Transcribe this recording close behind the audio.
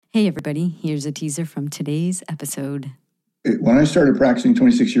Hey everybody, here's a teaser from today's episode. When I started practicing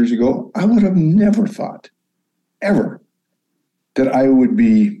 26 years ago, I would have never thought, ever, that I would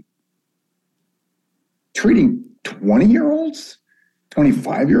be treating 20-year-olds,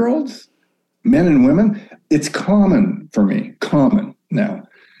 25-year-olds, men and women. It's common for me, common now,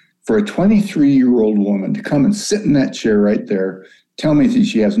 for a 23-year-old woman to come and sit in that chair right there, tell me that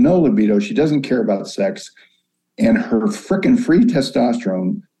she has no libido, she doesn't care about sex, and her frickin' free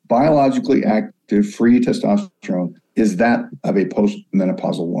testosterone, biologically active free testosterone, is that of a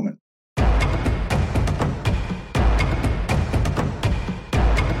postmenopausal woman.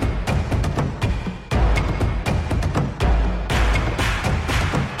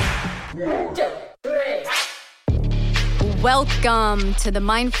 Welcome to the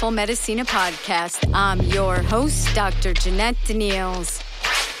Mindful Medicina podcast. I'm your host, Dr. Jeanette Daniels.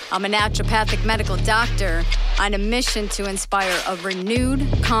 I'm a naturopathic medical doctor on a mission to inspire a renewed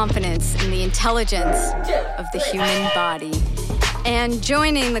confidence in the intelligence of the human body. And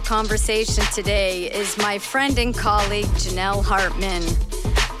joining the conversation today is my friend and colleague, Janelle Hartman,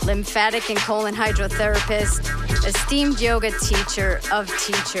 lymphatic and colon hydrotherapist, esteemed yoga teacher of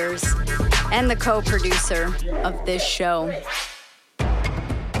teachers, and the co-producer of this show.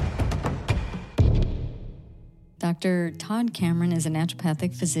 Dr. Todd Cameron is a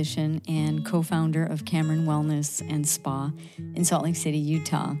naturopathic physician and co-founder of Cameron Wellness and Spa in Salt Lake City,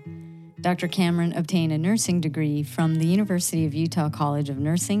 Utah. Dr. Cameron obtained a nursing degree from the University of Utah College of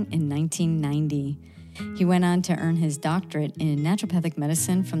Nursing in 1990. He went on to earn his doctorate in naturopathic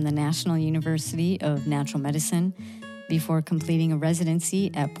medicine from the National University of Natural Medicine before completing a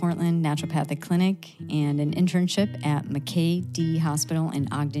residency at Portland Naturopathic Clinic and an internship at McKay D Hospital in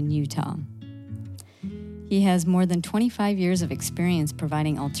Ogden, Utah. He has more than 25 years of experience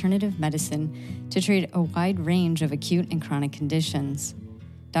providing alternative medicine to treat a wide range of acute and chronic conditions.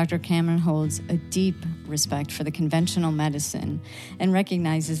 Dr. Cameron holds a deep respect for the conventional medicine and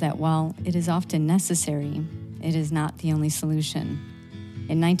recognizes that while it is often necessary, it is not the only solution.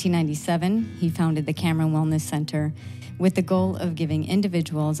 In 1997, he founded the Cameron Wellness Center with the goal of giving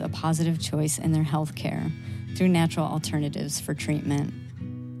individuals a positive choice in their health care through natural alternatives for treatment.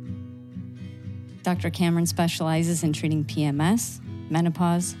 Dr. Cameron specializes in treating PMS,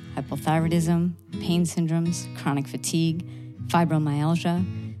 menopause, hypothyroidism, pain syndromes, chronic fatigue, fibromyalgia,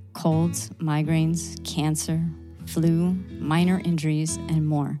 colds, migraines, cancer, flu, minor injuries, and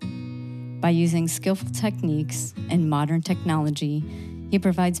more. By using skillful techniques and modern technology, he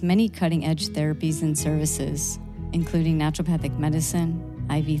provides many cutting-edge therapies and services, including naturopathic medicine,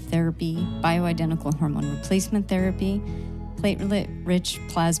 IV therapy, bioidentical hormone replacement therapy, platelet-rich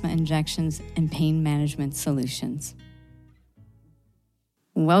plasma injections, and pain management solutions.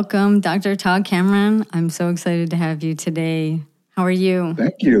 Welcome, Dr. Todd Cameron. I'm so excited to have you today. How are you?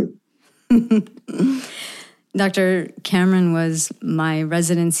 Thank you. Dr. Cameron was my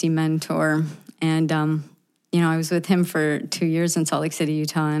residency mentor, and I was with him for 2 years in Salt Lake City,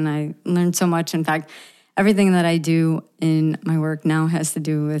 Utah, and I learned so much. In fact, everything that I do in my work now has to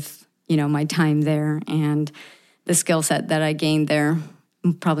do with, my time there and the skill set that I gained there,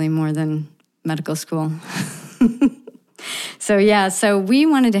 probably more than medical school. So we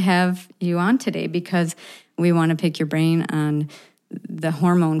wanted to have you on today because we want to pick your brain on the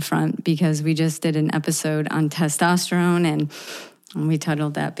hormone front, because we just did an episode on testosterone and we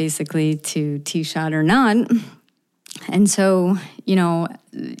titled that basically to T-shot or not. And so, we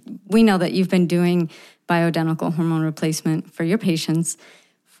know that you've been doing bioidentical hormone replacement for your patients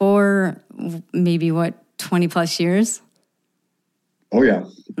for maybe 20 plus years? Oh, yeah.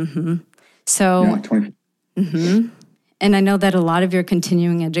 Mm-hmm. So, yeah, 20. Mm-hmm. And I know that a lot of your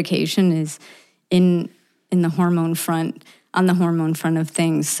continuing education is in the hormone front, on the hormone front of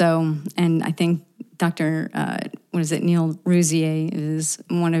things. So, and I think Dr. Neil Rouzier is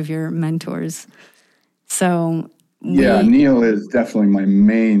one of your mentors. So, Neil is definitely my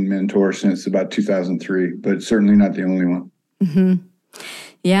main mentor since about 2003, but certainly not the only one. Mm-hmm.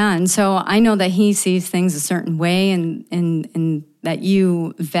 Yeah, and so I know that he sees things a certain way and that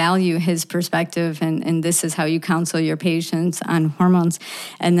you value his perspective, and this is how you counsel your patients on hormones.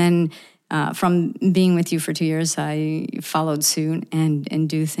 And then from being with you for 2 years, I followed suit and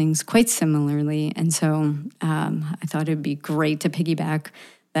do things quite similarly. And so I thought it'd be great to piggyback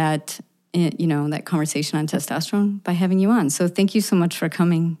that conversation on testosterone by having you on. So thank you so much for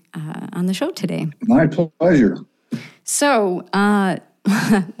coming on the show today. My pleasure. So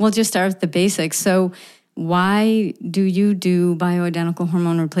we'll just start with the basics. So why do you do bioidentical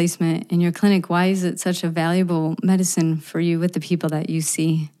hormone replacement in your clinic? Why is it such a valuable medicine for you with the people that you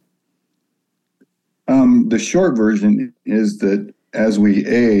see? The short version is that as we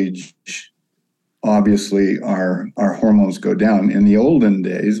age, obviously our hormones go down. In the olden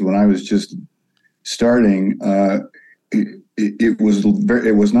days, when I was just starting, it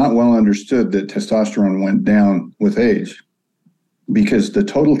was not well understood that testosterone went down with age, because the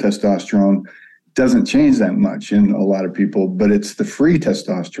total testosterone doesn't change that much in a lot of people, but it's the free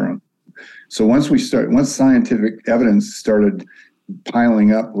testosterone. So once scientific evidence started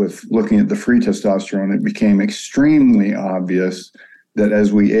piling up with looking at the free testosterone, it became extremely obvious that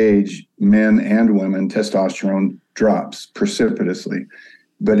as we age, men and women, testosterone drops precipitously.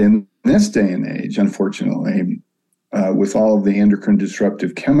 But in this day and age, unfortunately, with all of the endocrine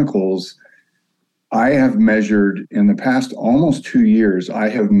disruptive chemicals, I have measured in the past almost 2 years, I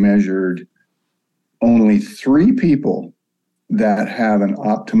have measured only 3 people that have an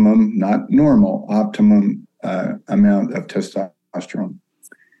optimum, not normal, optimum amount of testosterone.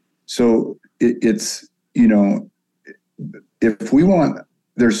 So it's, if we want,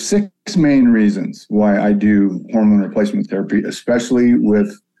 there's 6 main reasons why I do hormone replacement therapy, especially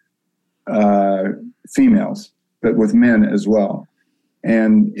with females, but with men as well.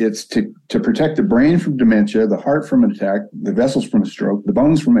 And it's to protect the brain from dementia, the heart from an attack, the vessels from a stroke, the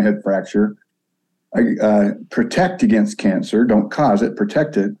bones from a head fracture, protect against cancer, don't cause it,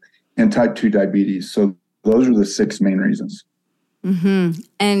 protect it, and type 2 diabetes. So those are the 6 main reasons. Mm-hmm.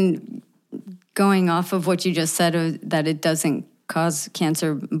 And going off of what you just said, that it doesn't cause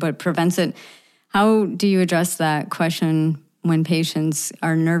cancer but prevents it, how do you address that question when patients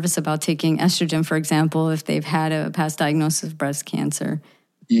are nervous about taking estrogen, for example, if they've had a past diagnosis of breast cancer?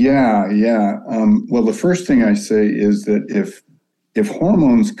 Yeah. Well, the first thing I say is that if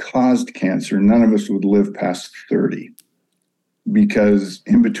hormones caused cancer, none of us would live past 30, because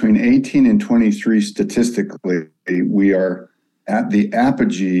in between 18 and 23, statistically, we are at the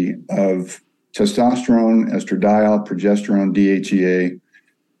apogee of testosterone, estradiol, progesterone, DHEA.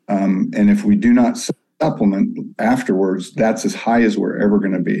 And if we do not supplement afterwards, that's as high as we're ever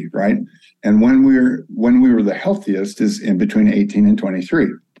going to be, right? And when we were the healthiest is in between 18 and 23.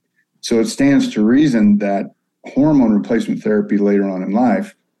 So it stands to reason that hormone replacement therapy later on in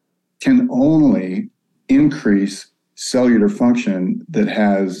life can only increase cellular function that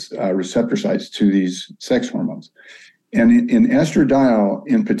has receptor sites to these sex hormones. And in estradiol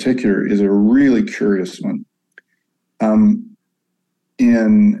in particular is a really curious one.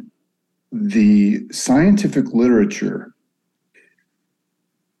 In the scientific literature,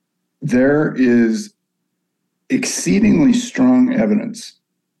 there is exceedingly strong evidence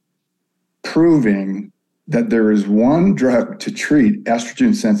proving that there is one drug to treat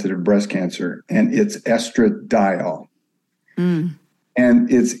estrogen-sensitive breast cancer, and it's estradiol. Mm.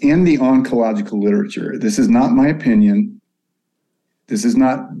 And it's in the oncological literature. This is not my opinion. This is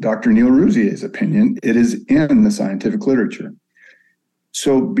not Dr. Neil Rousier's opinion. It is in the scientific literature.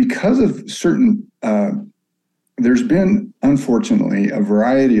 So because of certain, there's been, unfortunately, a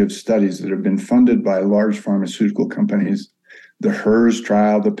variety of studies that have been funded by large pharmaceutical companies, the HERS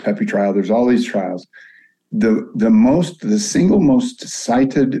trial, the PEPI trial, there's all these trials. The single most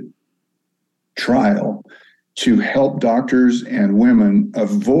cited trial to help doctors and women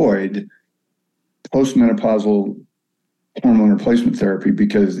avoid postmenopausal hormone replacement therapy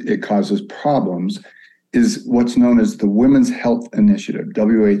because it causes problems is what's known as the Women's Health Initiative,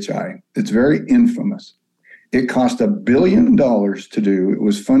 WHI. It's very infamous. It cost $1 billion to do. It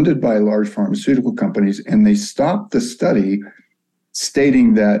was funded by large pharmaceutical companies, and they stopped the study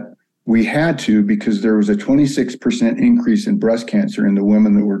stating that we had to because there was a 26% increase in breast cancer in the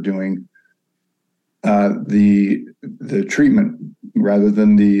women that were doing the treatment rather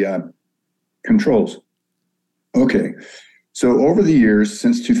than the controls. Okay. So over the years,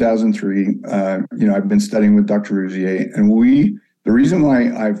 since 2003, I've been studying with Dr. Rousier, and the reason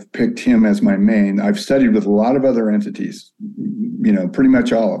why I've picked him as my main, I've studied with a lot of other entities, pretty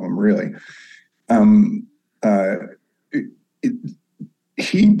much all of them, really.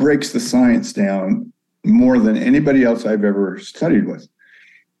 He breaks the science down more than anybody else I've ever studied with.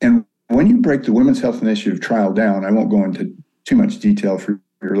 And when you break the Women's Health Initiative trial down, I won't go into too much detail for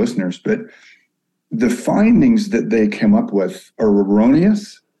your listeners, but the findings that they came up with are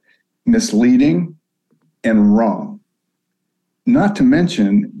erroneous, misleading, and wrong. Not to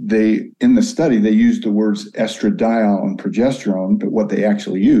mention, in the study, they used the words estradiol and progesterone, but what they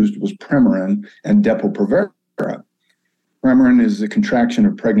actually used was Premarin and Depo-Provera. Premarin is a contraction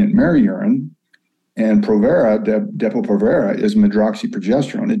of pregnant mare urine, and Depo-Provera, is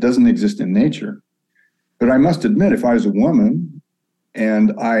medroxyprogesterone. It doesn't exist in nature. But I must admit, if I was a woman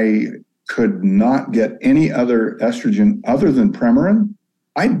and I could not get any other estrogen other than Premarin,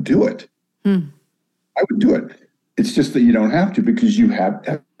 I'd do it. I would do it. It's just that you don't have to because you have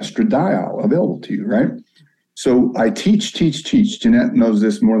estradiol available to you, right? So I teach. Jeanette knows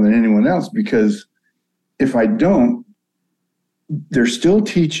this more than anyone else because if I don't, they're still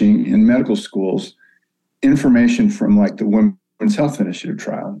teaching in medical schools information from like the Women's Health Initiative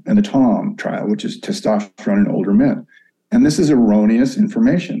trial and the TOM trial, which is testosterone in older men. And this is erroneous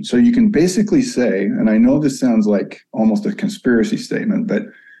information. So you can basically say, and I know this sounds like almost a conspiracy statement, but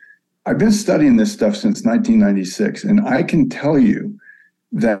I've been studying this stuff since 1996, and I can tell you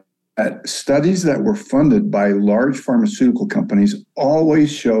that studies that were funded by large pharmaceutical companies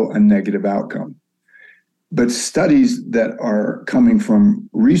always show a negative outcome. But studies that are coming from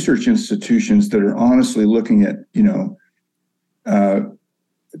research institutions that are honestly looking at,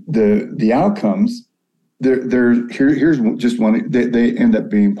 the outcomes, here's just one. They end up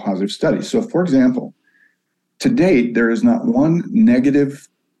being positive studies. So, for example, to date, there is not one negative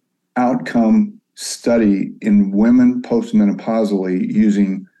outcome study in women postmenopausally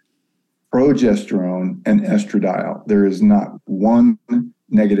using progesterone and estradiol. There is not one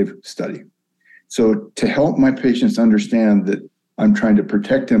negative study. So to help my patients understand that I'm trying to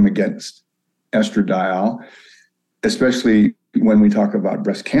protect them against estradiol, especially when we talk about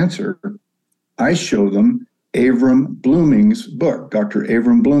breast cancer, I show them Avram Blooming's book, Dr.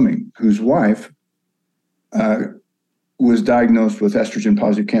 Avram Blooming, whose wife was diagnosed with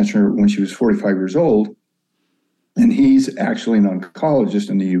estrogen-positive cancer when she was 45 years old, and he's actually an oncologist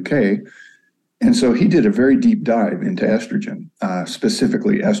in the UK. And so he did a very deep dive into estrogen,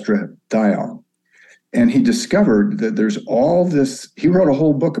 specifically estradiol. And he discovered that there's all this, he wrote a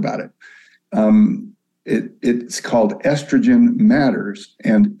whole book about it. It's called Estrogen Matters,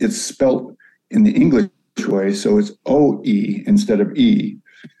 and it's spelled in the English way, so it's O-E instead of E.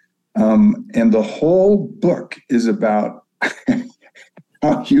 And the whole book is about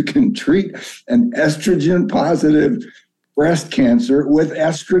how you can treat an estrogen-positive breast cancer with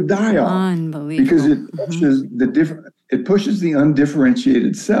estradiol. Unbelievable. Because it pushes the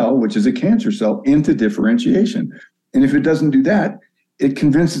undifferentiated cell, which is a cancer cell, into differentiation. And if it doesn't do that, it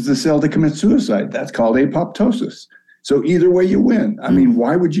convinces the cell to commit suicide. That's called apoptosis. So either way you win. I mean,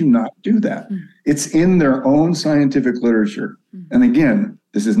 why would you not do that? It's in their own scientific literature. And again,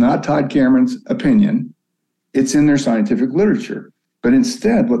 this is not Todd Cameron's opinion. It's in their scientific literature. But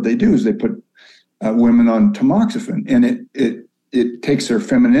instead, what they do is they put women on tamoxifen, and it takes their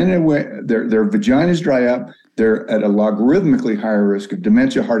femininity away. Their vaginas dry up. They're at a logarithmically higher risk of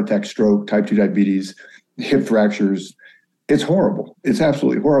dementia, heart attack, stroke, type 2 diabetes, hip fractures. It's horrible. It's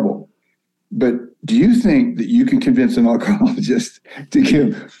absolutely horrible. But do you think that you can convince an oncologist to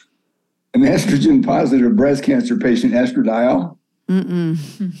give an estrogen-positive breast cancer patient estradiol?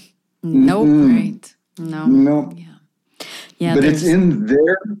 Nope. Right. No. Nope. Yeah. But it's in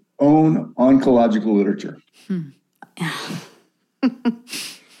their own oncological literature. Wow.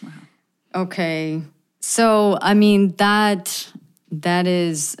 Okay. So, I mean, that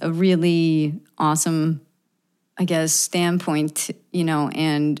is a really awesome, I guess, standpoint,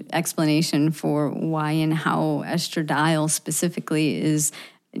 and explanation for why and how estradiol specifically is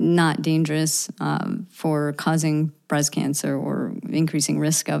not dangerous for causing breast cancer or increasing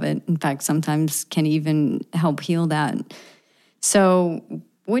risk of it. In fact, sometimes can even help heal that. So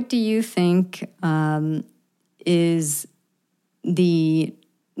what do you think is the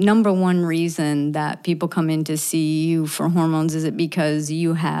number one reason that people come in to see you for hormones? Is it because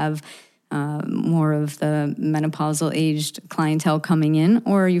you have more of the menopausal aged clientele coming in,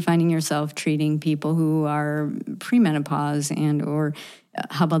 or are you finding yourself treating people who are premenopause or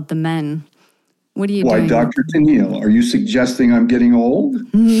how about the men? What are you doing? Why, Dr. Tennille, are you suggesting I'm getting old?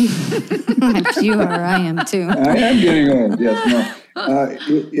 If you are, I am too. I am getting old, yes. No,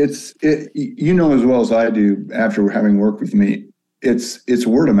 you know as well as I do, after having worked with me, it's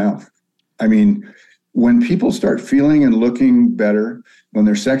word of mouth. I mean, when people start feeling and looking better, when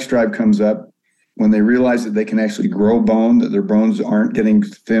their sex drive comes up, when they realize that they can actually grow bone, that their bones aren't getting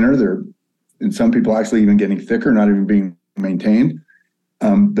thinner, and some people actually even getting thicker, not even being maintained,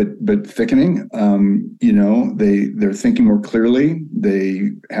 but thickening. They're thinking more clearly.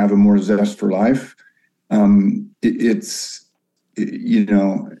 They have a more zest for life. The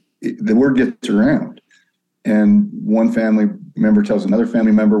word gets around, and one family member tells another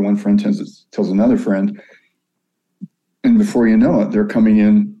family member, one friend tells another friend, and before you know it, they're coming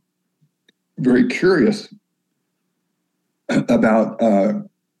in very curious about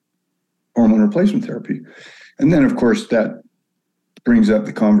hormone replacement therapy. And then, of course, that brings up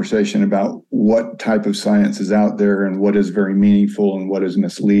the conversation about what type of science is out there and what is very meaningful and what is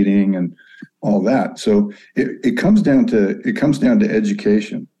misleading and all that. So it comes down to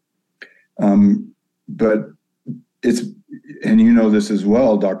education. But it's, and you know this as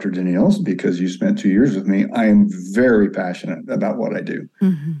well, Dr. Daniels, because you spent 2 years with me, I am very passionate about what I do.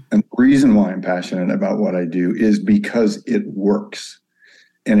 Mm-hmm. And the reason why I'm passionate about what I do is because it works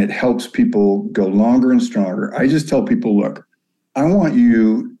and it helps people go longer and stronger. I just tell people, look, I want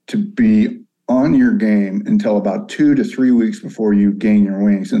you to be on your game until about 2 to 3 weeks before you gain your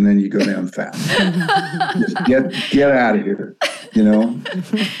wings, and then you go down fast. Just get out of here, you know?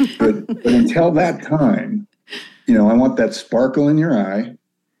 But until that time, you know, I want that sparkle in your eye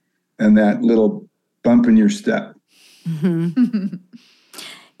and that little bump in your step. Mm-hmm.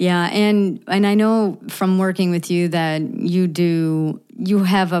 Yeah, and I know from working with you that you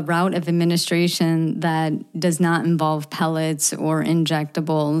have a route of administration that does not involve pellets or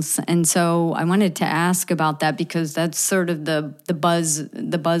injectables. And so I wanted to ask about that because that's sort of the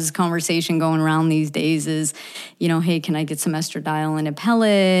buzz conversation going around these days is, you know, hey, can I get some estradiol in a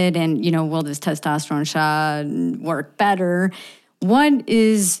pellet? And, you know, will this testosterone shot work better? What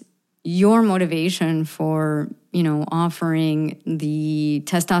is your motivation for, you know, offering the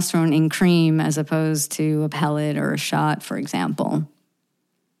testosterone in cream as opposed to a pellet or a shot, for example?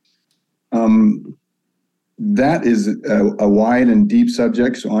 That is a wide and deep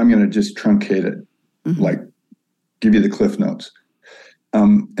subject, so I'm going to just truncate it, like give you the cliff notes.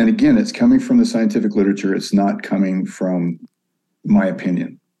 And again, it's coming from the scientific literature. It's not coming from my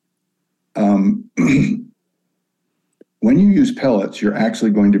opinion. When you use pellets, you're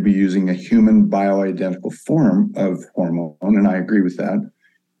actually going to be using a human bioidentical form of hormone, and I agree with that,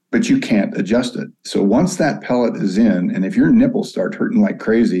 but you can't adjust it. So once that pellet is in, and if your nipples start hurting like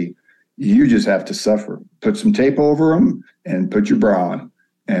crazy, you just have to suffer. Put some tape over them and put your bra on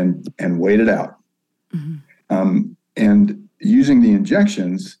and wait it out. Mm-hmm. And using the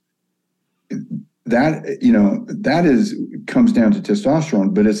injections, that, you know, that comes down to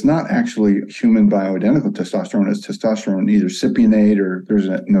testosterone, but it's not actually human bioidentical testosterone. It's testosterone, either cypionate or there's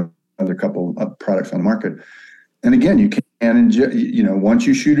another couple of products on the market. And again, you can inject, you know, once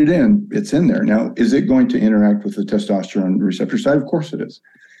you shoot it in, it's in there. Now, is it going to interact with the testosterone receptor side? Of course it is.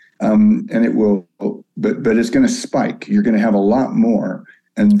 And it will, but it's going to spike. You're going to have a lot more.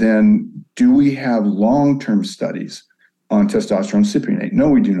 And then do we have long-term studies on testosterone cypionate? No,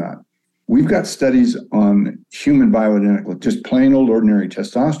 we do not. We've got studies on human bioidentical, just plain old ordinary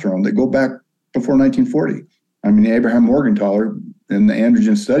testosterone that go back before 1940. I mean, Abraham Morgentaler in the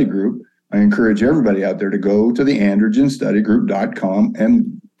androgen study group, I encourage everybody out there to go to the androgenstudygroup.com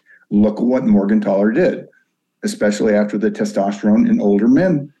and look at what Morgentaler did, especially after the testosterone in older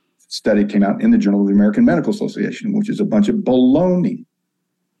men study came out in the Journal of the American Medical Association, which is a bunch of baloney.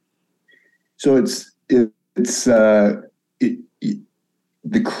 So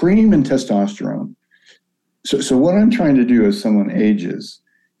the cream and testosterone. So what I'm trying to do as someone ages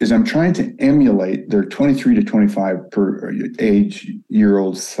is I'm trying to emulate their 23 to 25 per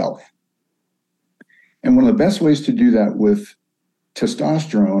year-old self. And one of the best ways to do that with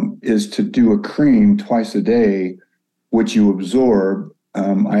testosterone is to do a cream twice a day, which you absorb.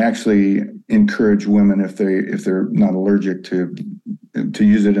 I actually encourage women, if they're not allergic, to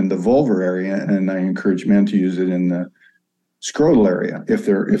use it in the vulvar area, and I encourage men to use it in the scrotal area if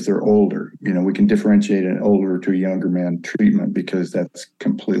they're older. You know, we can differentiate an older to a younger man treatment because that's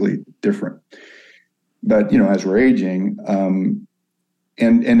completely different. But you know, as we're aging, and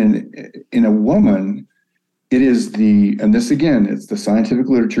in a woman, it is and this again, it's the scientific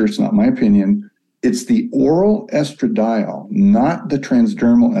literature. It's not my opinion. It's the oral estradiol, not the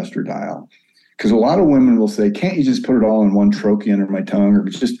transdermal estradiol. Because a lot of women will say, can't you just put it all in one troche under my tongue? Or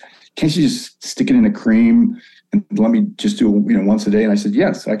can't you just stick it in a cream and let me just do it, you know, once a day? And I said,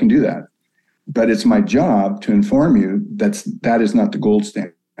 yes, I can do that. But it's my job to inform you that is not the gold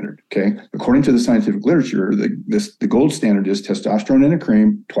standard, okay? According to the scientific literature, the gold standard is testosterone in a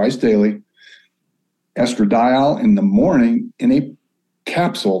cream twice daily, estradiol in the morning in a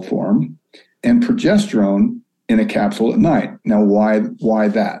capsule form, and progesterone in a capsule at night. Now, why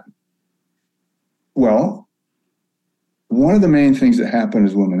that? Well, one of the main things that happen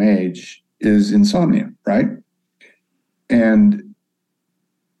as women age is insomnia, right? And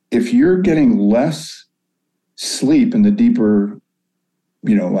if you're getting less sleep in the deeper,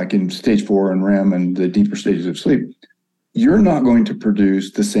 you know, like in stage 4 and REM and the deeper stages of sleep, you're not going to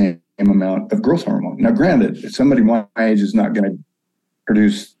produce the same amount of growth hormone. Now, granted, if somebody my age is not going to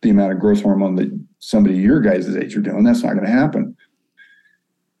produce the amount of growth hormone that somebody your guys' age are doing, that's not going to happen.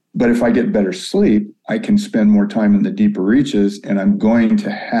 But if I get better sleep, I can spend more time in the deeper reaches and I'm going to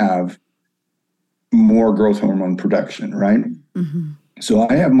have more growth hormone production, right? Mm-hmm. So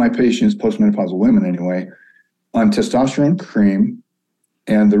I have my patients, postmenopausal women anyway, on testosterone cream.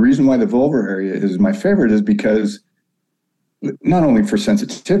 And the reason why the vulvar area is my favorite is because not only for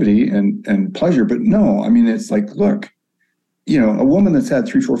sensitivity and pleasure, but no, I mean, it's like, look, a woman that's had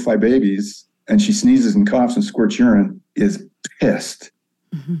 3, 4, 5 babies and she sneezes and coughs and squirts urine is pissed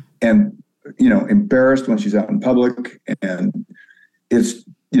and, embarrassed when she's out in public. And it's,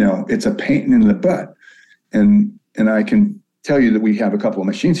 it's a pain in the butt. And I can tell you that we have a couple of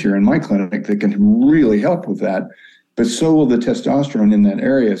machines here in my clinic that can really help with that. But so will the testosterone in that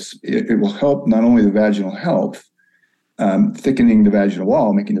area. It will help not only the vaginal health, thickening the vaginal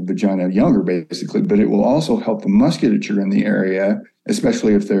wall, making the vagina younger, basically, but it will also help the musculature in the area,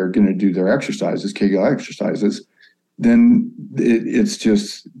 especially if they're going to do their exercises, Kegel exercises. Then it's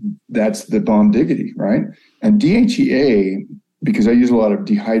just, that's the bomb diggity, right? And DHEA, because I use a lot of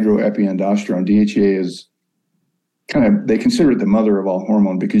dehydroepiandrosterone, DHEA is they consider it the mother of all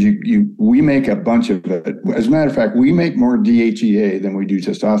hormone because we make a bunch of it. As a matter of fact, we make more DHEA than we do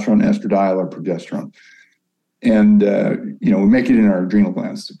testosterone, estradiol, or progesterone. And, we make it in our adrenal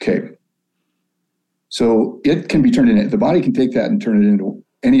glands. Okay. So it can be turned into, the body can take that and turn it into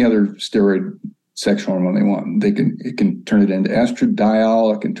any other steroid sex hormone they want. It can turn it into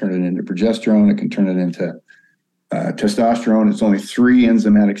estradiol, it can turn it into progesterone, it can turn it into testosterone. It's only 3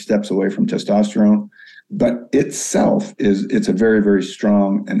 enzymatic steps away from testosterone. But itself it's a very, very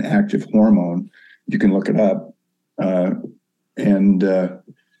strong and active hormone. You can look it up. One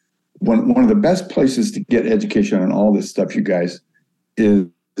of the best places to get education on all this stuff, you guys, is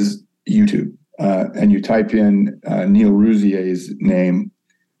YouTube. And you type in Neil Rouzier's name,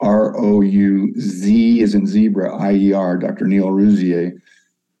 R-O-U-Z as in zebra, I-E-R, Dr. Neil Rouzier.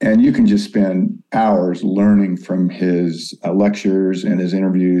 And you can just spend hours learning from his lectures and his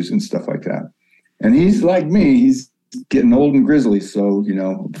interviews and stuff like that. And he's like me, he's getting old and grizzly. So,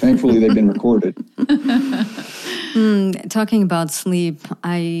 thankfully they've been recorded. Talking about sleep,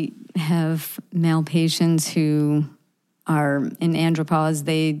 I have male patients who are in andropause.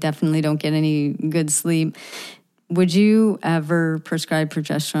 They definitely don't get any good sleep. Would you ever prescribe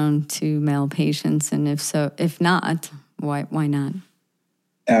progesterone to male patients? And if not, why not?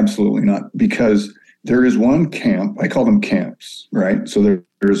 Absolutely not. Because there is one camp, I call them camps, right? So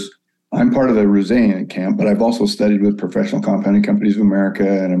I'm part of the Rouzaian camp, but I've also studied with Professional Compounding Companies of America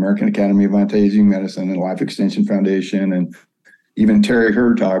and American Academy of Anti-Aging Medicine and Life Extension Foundation, and even Terry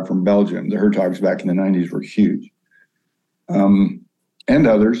Hertog from Belgium. The Hertogs back in the 90s were huge. And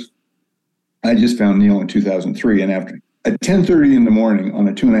others. I just found Neil in 2003, and after at 10:30 in the morning on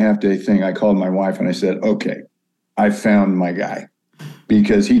a 2.5-day thing, I called my wife and I said, okay, I found my guy,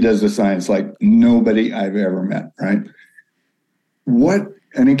 because he does the science like nobody I've ever met, right?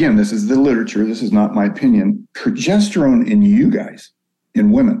 And again, this is the literature, this is not my opinion. Progesterone in you guys,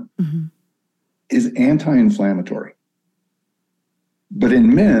 in women, is anti-inflammatory. But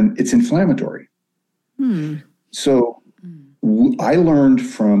in men, it's inflammatory. So I learned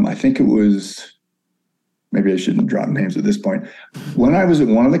from, I think it was, maybe I shouldn't drop names at this point. When I was at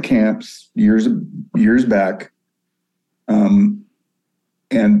one of the camps years back, and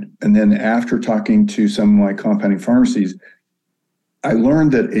then after talking to some of my compounding pharmacies, I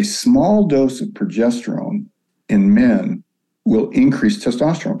learned that a small dose of progesterone in men will increase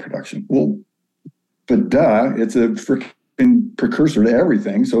testosterone production. Well, but it's a freaking precursor to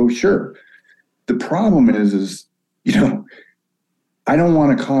everything. So sure. The problem is, I don't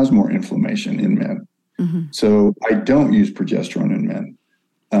want to cause more inflammation in men. So I don't use progesterone in men.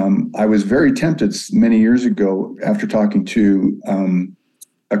 I was very tempted many years ago after talking to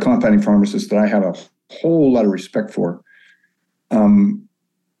a compounding pharmacist that I have a whole lot of respect for.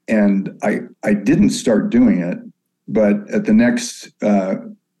 And I didn't start doing it, but at the next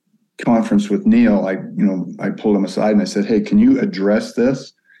conference with Neil, I pulled him aside and I said, hey, can you address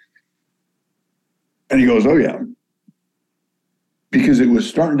this? And he goes, oh yeah. Because it was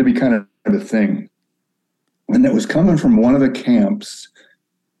starting to be kind of a thing. And that was coming from one of the camps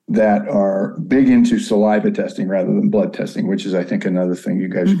that are big into saliva testing rather than blood testing, which is, I think, another thing you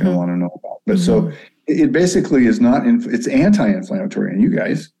guys are going to want to know about. But so it basically is not, it's anti-inflammatory in you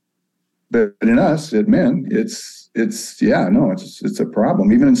guys, but in us, at men, it's a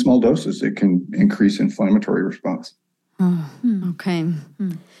problem. Even in small doses, it can increase inflammatory response. Okay.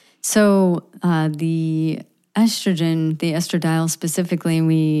 So the estrogen, the estradiol specifically,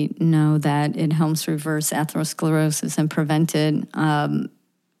 we know that it helps reverse atherosclerosis and prevent it.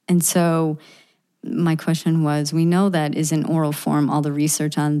 And so my question was, we know that is in oral form, all the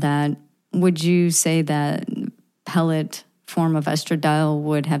research on that. Would you say that pellet form of estradiol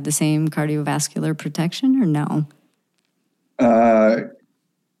would have the same cardiovascular protection or no?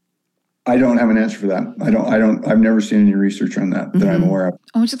 I don't have an answer for that. I've never seen any research on that I'm aware of.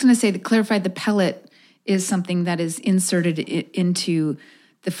 I was just going to say, to clarify, the pellet is something that is inserted into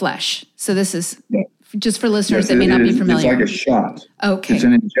the flesh. So this is just for listeners that may not be familiar. It's like a shot. Okay. It's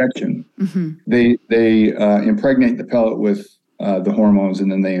an injection. They impregnate the pellet with the hormones,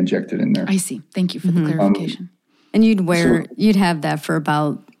 and then they inject it in there. I see. Thank you for the clarification. And you'd have that for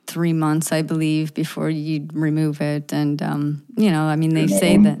about 3 months, I believe, before you'd remove it. And, they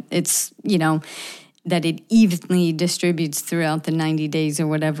say that it's, that it evenly distributes throughout the 90 days or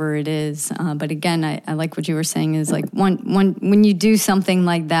whatever it is. But again, I like what you were saying is like when you do something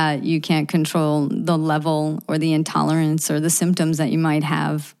like that, you can't control the level or the intolerance or the symptoms that you might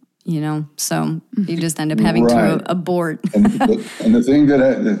have, so you just end up having to abort. And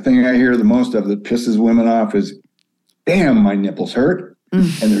the thing I hear the most of that pisses women off is, damn, my nipples hurt. And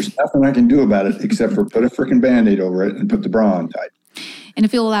there's nothing I can do about it except for put a freaking Band-Aid over it and put the bra on tight. And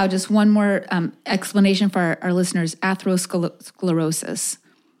if you'll allow just one more explanation for our listeners, atherosclerosis,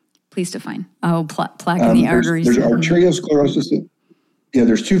 please define. Oh, plaque in the arteries. There's arteriosclerosis. Yeah,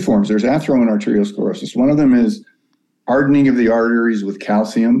 there's two forms. There's athero and arteriosclerosis. One of them is hardening of the arteries with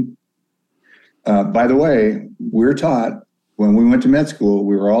calcium. By the way, we're taught, when we went to med school,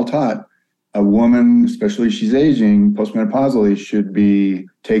 we were all taught a woman, especially if she's aging, postmenopausally, should be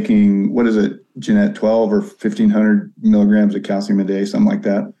taking, what is it, Jeanette, 12 or 1,500 milligrams of calcium a day, something like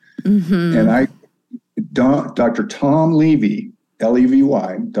that. And Dr. Tom Levy, Levy,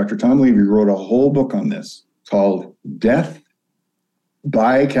 Dr. Tom Levy wrote a whole book on this called Death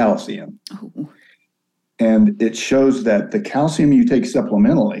by Calcium. Oh. And it shows that the calcium you take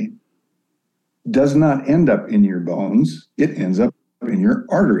supplementally does not end up in your bones. It ends up in your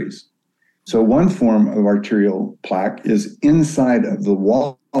arteries. So one form of arterial plaque is inside of the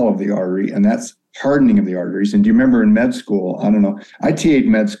wall of the artery, and that's hardening of the arteries. And do you remember in med school, I don't know, I TA'd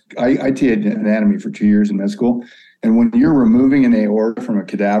anatomy for 2 years in med school. And when you're removing an aorta from a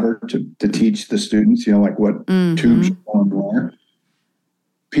cadaver to teach the students, like what tubes are on where,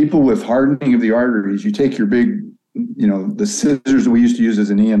 people with hardening of the arteries, you take your big, the scissors we used to use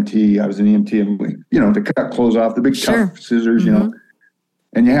as an EMT. I was an EMT, and to cut clothes off, the big tough scissors,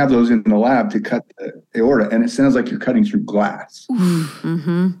 and you have those in the lab to cut the aorta, and it sounds like you're cutting through glass.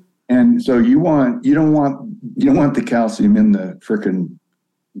 And so you don't want the calcium in the frickin'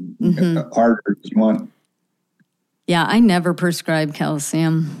 arteries. You want. Yeah, I never prescribe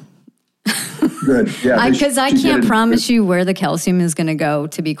calcium. Good. Yeah, because I can't promise you where the calcium is going to go,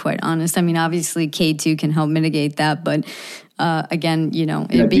 to be quite honest. I mean, obviously K2 can help mitigate that, but again,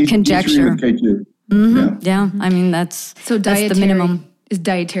 it'd be conjecture. K2. Yeah, I mean, that's the minimum. Is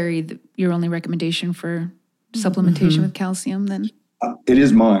dietary your only recommendation for supplementation with calcium then? It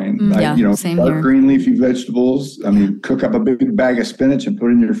is mine. Same dark here. Green leafy vegetables. I mean, cook up a big bag of spinach and put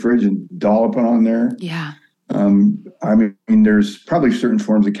it in your fridge and dollop it on there. Yeah. I mean, there's probably certain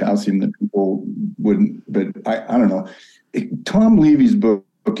forms of calcium that people wouldn't, but I don't know. Tom Levy's book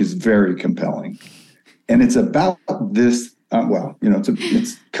is very compelling, and it's about this.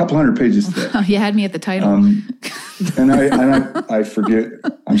 It's a couple hundred pages thick. You had me at the title. And I forget.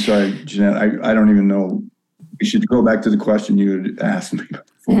 I'm sorry, Jeanette. I don't even know. You should go back to the question you had asked me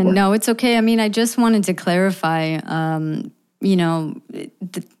before. No, it's okay. I mean, I just wanted to clarify.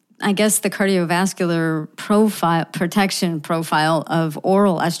 I guess the cardiovascular protection profile of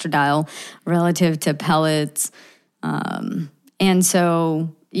oral estradiol relative to pellets. And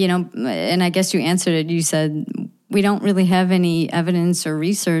so, and I guess you answered it. You said, we don't really have any evidence or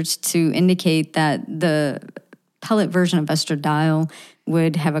research to indicate that the pellet version of estradiol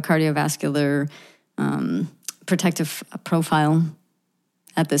would have a cardiovascular protective profile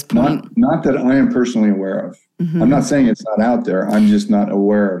at this point. Not that I am personally aware of. I'm not saying it's not out there. I'm just not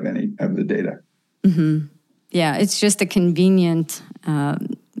aware of any of the data. Yeah, it's just a convenient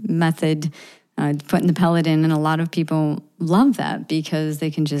method, putting the pellet in, and a lot of people love that because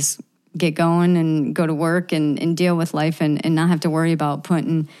they can just get going and go to work and deal with life and not have to worry about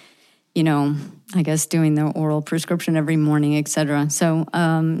putting, I guess doing the oral prescription every morning, et cetera. So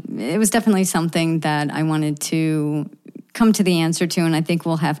it was definitely something that I wanted to come to the answer to, and I think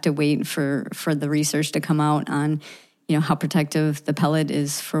we'll have to wait for the research to come out on, how protective the pellet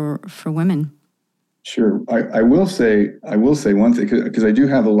is for women. Sure. I will say one thing, because I do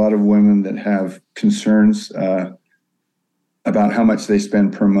have a lot of women that have concerns about how much they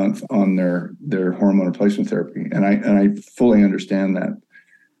spend per month on their hormone replacement therapy. And I fully understand that.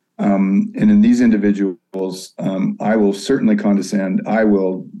 And in these individuals, I will certainly condescend. I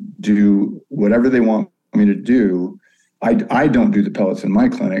will do whatever they want me to do. I don't do the pellets in my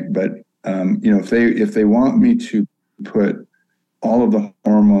clinic, but if they want me to put all of the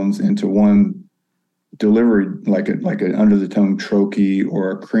hormones into one delivery, like an under the tongue troche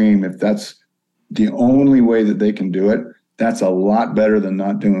or a cream, if that's the only way that they can do it, that's a lot better than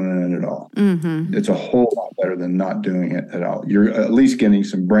not doing it at all. Mm-hmm. It's a whole lot better than not doing it at all. You're at least getting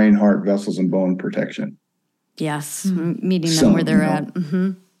some brain, heart, vessels, and bone protection. Yes, meeting them where they're at.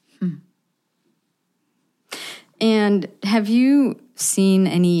 Mm-hmm. And have you seen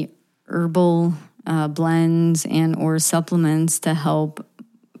any herbal blends and or supplements to help,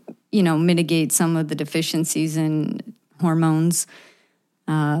 mitigate some of the deficiencies in hormones?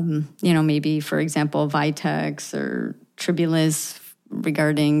 Maybe, for example, Vitex or Tribulus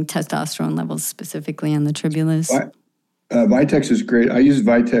regarding testosterone levels, specifically on the Tribulus. Vitex is great. I use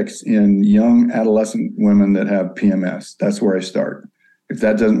Vitex in young adolescent women that have PMS. That's where I start. If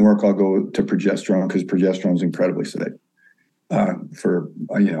that doesn't work, I'll go to progesterone because progesterone is incredibly safe for,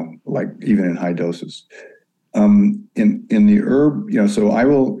 like even in high doses. In the herb, so I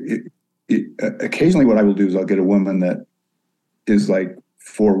will, occasionally what I will do is I'll get a woman that is like,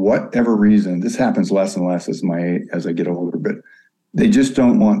 for whatever reason, this happens less and less as I get older, but they just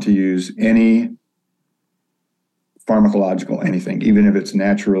don't want to use any pharmacological anything, even if it's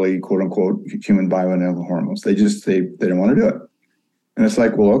naturally, quote unquote, human bioidentical hormones. They don't want to do it. And it's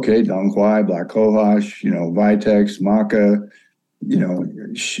like, well, okay, Dong Quai, Black Cohosh, Vitex, Maca,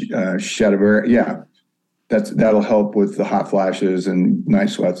 Shadowberry. Yeah, that'll help with the hot flashes and night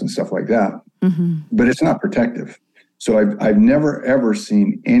sweats and stuff like that. Mm-hmm. But it's not protective. So I've never ever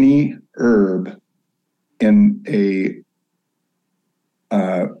seen any herb in a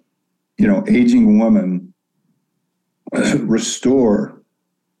aging woman restore.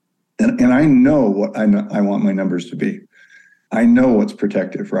 And I know what I want my numbers to be. I know what's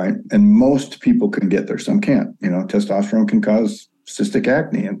protective, right? And most people can get there. Some can't. Testosterone can cause cystic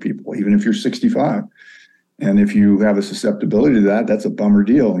acne in people, even if you're 65. And if you have a susceptibility to that, that's a bummer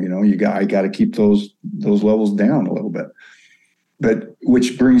deal. I got to keep those levels down a little bit. But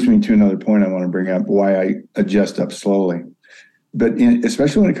which brings me to another point I want to bring up, why I adjust up slowly. But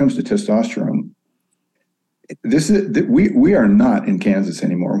especially when it comes to testosterone, we are not in Kansas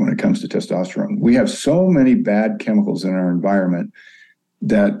anymore when it comes to testosterone. We have so many bad chemicals in our environment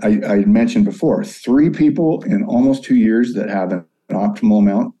that I mentioned before. 3 people in almost 2 years that have an optimal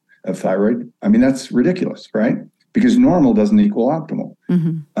amount of thyroid. I mean, that's ridiculous, right? Because normal doesn't equal optimal.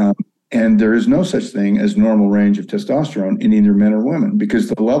 Mm-hmm. And there is no such thing as normal range of testosterone in either men or women, because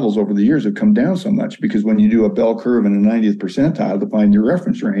the levels over the years have come down so much. Because when you do a bell curve in a 90th percentile to find your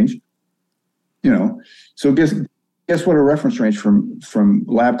reference range, so guess what a reference range from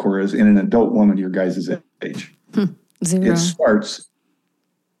LabCorp is in an adult woman your guys' age? 0. It starts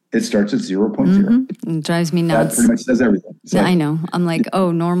at 0.0. Mm-hmm. It drives me nuts. That pretty much says everything. I know. I'm like,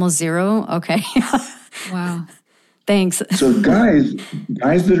 oh, normal 0? Okay. Wow. Thanks. So guys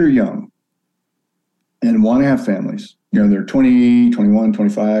that are young and want to have families, they're 20, 21,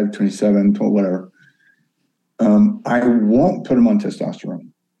 25, 27, 12, whatever. I won't put them on testosterone.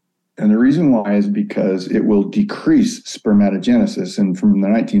 And the reason why is because it will decrease spermatogenesis. And from the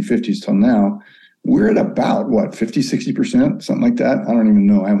 1950s till now, we're at about, 50, 60%, something like that. I don't even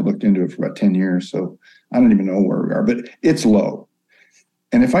know. I haven't looked into it for about 10 years, so I don't even know where we are, but it's low.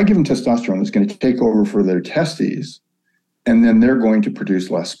 And if I give them testosterone, it's going to take over for their testes, and then they're going to produce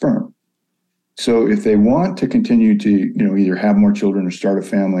less sperm. So if they want to continue to, either have more children or start a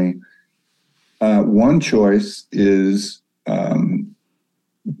family, one choice is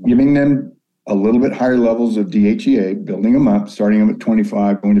giving them a little bit higher levels of DHEA, building them up, starting them at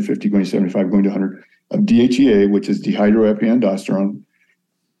 25, going to 50, going to 75, going to 100 of DHEA, which is dehydroepiandrosterone,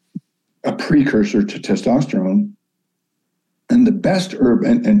 a precursor to testosterone. And the best herb,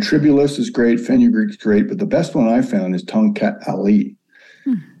 and Tribulus is great, fenugreek is great, but the best one I found is Tongkat Ali.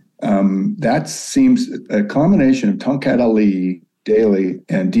 That seems a combination of Tongkat Ali daily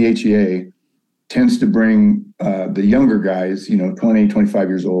and DHEA tends to bring the younger guys, 20, 25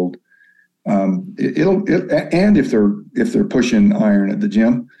 years old. And if they're pushing iron at the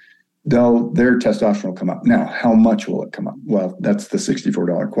gym, their testosterone will come up. Now, how much will it come up? Well, that's the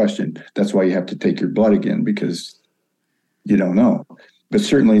 $64 question. That's why you have to take your blood again, because you don't know. But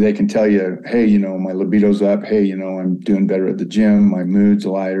certainly they can tell you, hey, my libido's up. Hey, I'm doing better at the gym. My mood's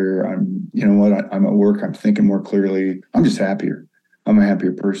lighter. I'm at work. I'm thinking more clearly. I'm just happier. I'm a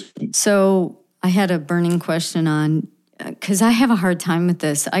happier person. So I had a burning question on, because I have a hard time with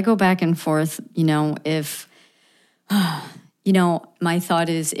this. I go back and forth, if, my thought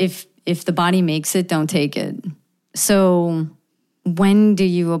is if the body makes it, don't take it. So when do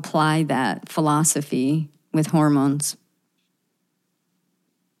you apply that philosophy with hormones?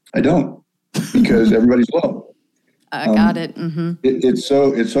 I don't, because everybody's low. I got it. Mm-hmm. It's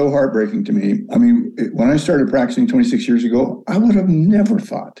so heartbreaking to me. I mean, when I started practicing 26 years ago, I would have never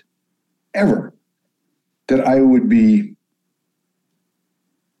thought, ever, that I would be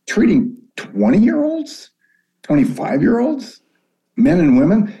treating 20-year-olds, 25-year-olds, men and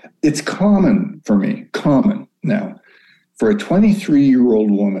women. It's common for me, common now, for a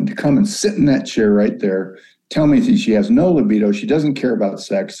 23-year-old woman to come and sit in that chair right there, tell me that she has no libido, she doesn't care about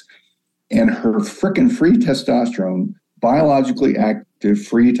sex, and her frickin' free testosterone, biologically active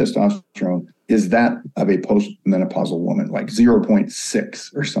free testosterone, is that of a postmenopausal woman, like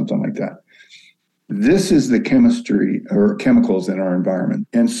 0.6 or something like that. This is the chemistry or chemicals in our environment.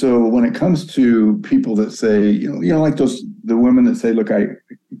 And so when it comes to people that say, like the women that say, look, I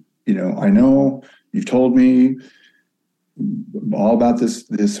know you've told me all about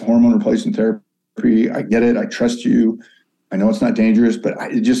this hormone replacement therapy. I get it. I trust you. I know it's not dangerous, but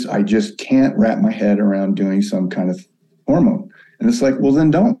I just can't wrap my head around doing some kind of hormone. And it's like, well,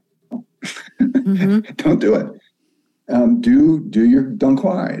 then don't. Mm-hmm. Don't do it. Do your Dong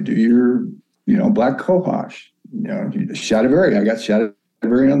Quai, do your, black cohosh, Shataberry. I got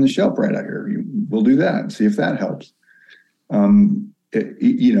Shataberry on the shelf right out here. We'll do that and see if that helps.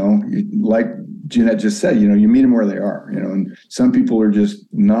 Like Jeanette just said, you meet them where they are, and some people are just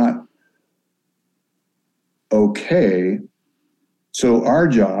not okay. So our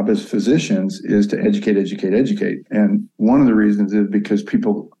job as physicians is to educate. And one of the reasons is because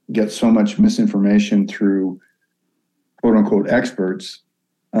people get so much misinformation through quote unquote experts.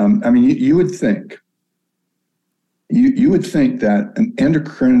 You would think that an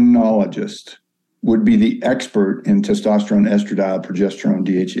endocrinologist would be the expert in testosterone, estradiol, progesterone,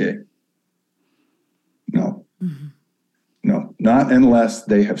 DHEA. No. Mm-hmm. No, not unless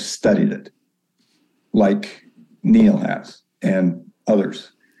they have studied it, like Neil has and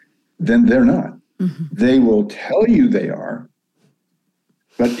others. Then they're not. Mm-hmm. They will tell you they are,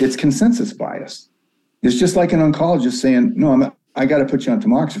 but it's consensus bias. It's just like an oncologist saying, no, I got to put you on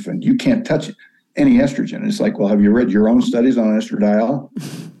tamoxifen. You can't touch any estrogen. It's like, well, have you read your own studies on estradiol?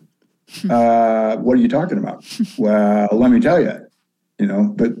 What are you talking about? Well, let me tell you,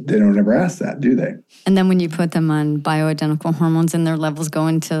 but they don't ever ask that, do they? And then when you put them on bioidentical hormones and their levels go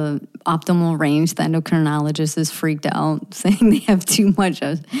into optimal range, the endocrinologist is freaked out, saying they have too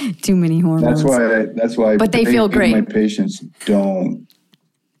many hormones. That's why. But they feel great. My patients don't.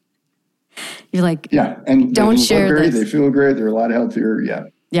 You're like, yeah, and don't share this. They feel great. They're a lot healthier. Yeah.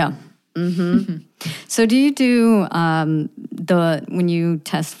 Yeah. Mm-hmm. So do you do when you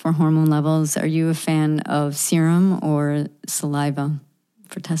test for hormone levels, are you a fan of serum or saliva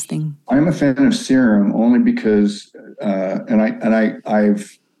for testing? I'm a fan of serum only because, I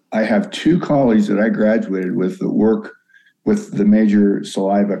have two colleagues that I graduated with that work with the major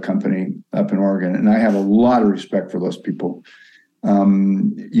saliva company up in Oregon, and I have a lot of respect for those people.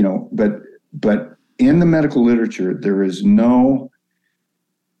 But in the medical literature, there is no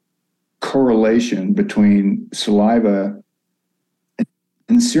correlation between saliva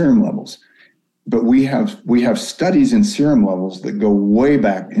and serum levels. But we have studies in serum levels that go way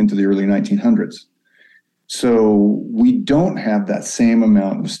back into the early 1900s. So we don't have that same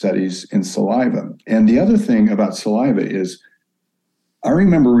amount of studies in saliva. And the other thing about saliva is, I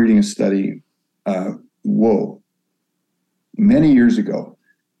remember reading a study, many years ago,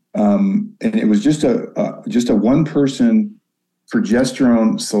 and it was just a one-person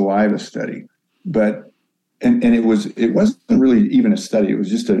progesterone saliva study, but it wasn't really even a study; it was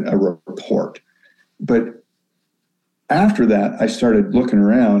just a report. But after that, I started looking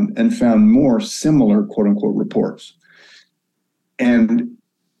around and found more similar quote unquote reports. And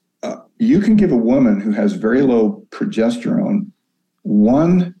you can give a woman who has very low progesterone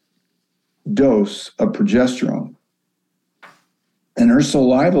one dose of progesterone, and her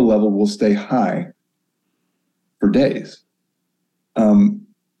saliva level will stay high for days.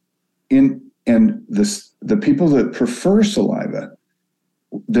 The people that prefer saliva,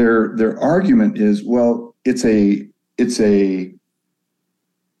 their argument is, well, it's a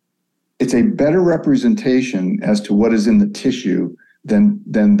better representation as to what is in the tissue than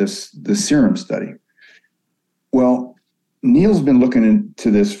the serum study. Well, Neil's been looking into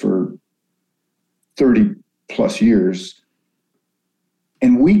this for 30 plus years,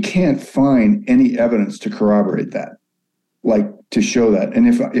 and we can't find any evidence to corroborate that, like to show that. And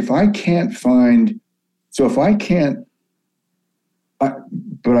if I can't find,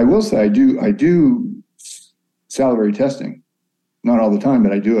 but I will say I do salivary testing, not all the time,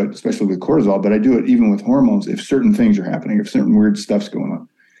 but I do it, especially with cortisol, but I do it even with hormones if certain things are happening, if certain weird stuff's going on.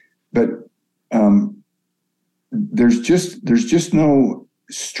 But there's just no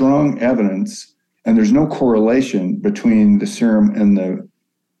strong evidence, and there's no correlation between the serum and the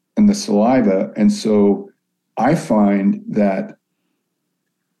saliva. And so I find that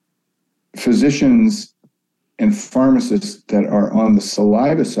physicians and pharmacists that are on the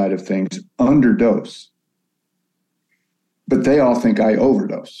saliva side of things underdose. But they all think I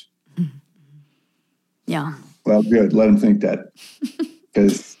overdose. Yeah. Well, good. Let them think that.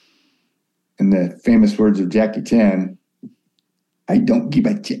 Because in the famous words of Jackie Chan, I don't give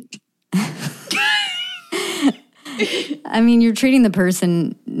a shit. I mean, you're treating the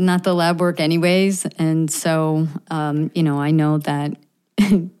person, not the lab work anyways. And so, I know that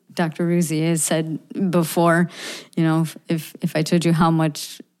Dr. Ruzzi has said before, if I told you how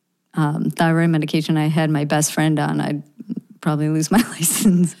much thyroid medication I had my best friend on, I'd probably lose my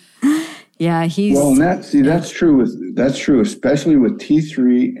license. Yeah, that's true. That's true, especially with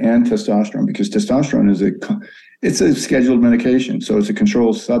T3 and testosterone, because testosterone it's a scheduled medication, so it's a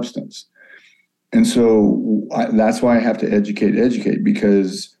controlled substance, and so that's why I have to educate,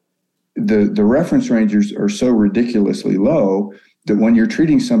 because the reference ranges are so ridiculously low that when you're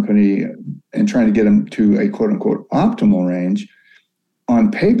treating somebody and trying to get them to a quote unquote optimal range,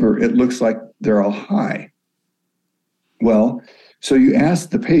 on paper it looks like they're all high. Well, so you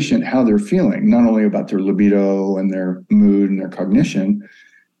ask the patient how they're feeling, not only about their libido and their mood and their cognition,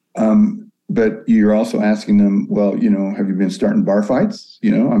 but you're also asking them, well, have you been starting bar fights? Do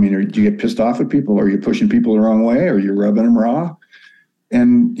you get pissed off at people? Are you pushing people the wrong way? Are you rubbing them raw?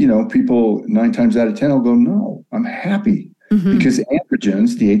 And, people 9 times out of 10 will go, no, I'm happy. Mm-hmm. Because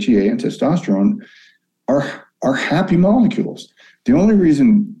androgens, DHEA and testosterone, are happy molecules. The only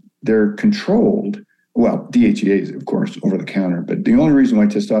reason they're controlled, well, DHEA is, of course, over the counter, but the only reason why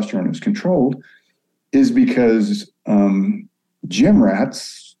testosterone is controlled is because gym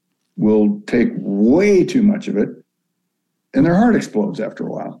rats will take way too much of it and their heart explodes after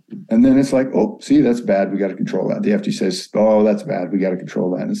a while. And then it's like, oh, see, that's bad. We got to control that. The FDA says, oh, that's bad. We got to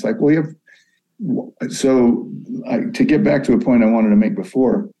control that. And it's like, well, to get back to a point I wanted to make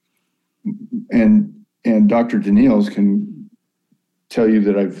before, and Dr. Daniels can tell you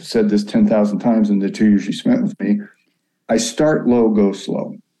that I've said this 10,000 times in the 2 years she spent with me. I start low, go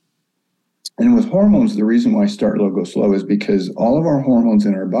slow. And with hormones, the reason why I start low, go slow is because all of our hormones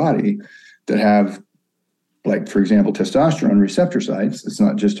in our body that have, like, for example, testosterone receptor sites, it's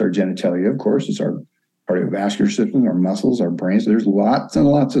not just our genitalia, of course, it's our cardiovascular system, our muscles, our brains. There's lots and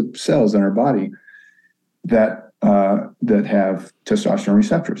lots of cells in our body that have testosterone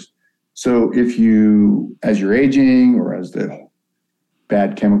receptors. So if you, as you're aging or as the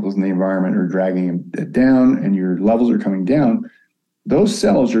bad chemicals in the environment are dragging it down and your levels are coming down, those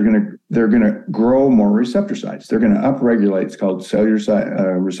cells are going to grow more receptor sites. They're going to upregulate. It's called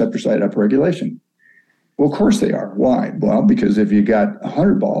cellular receptor site upregulation. Well, of course they are. Why? Well, because if you got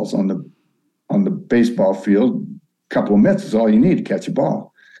 100 balls on the baseball field, a couple of mitts is all you need to catch a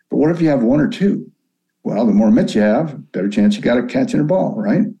ball. But what if you have 1 or 2? Well, the more mitts you have, better chance you got of catching a ball,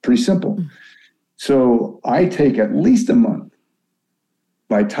 right? Pretty simple. So I take at least a month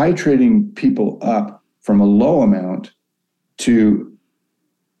by titrating people up from a low amount to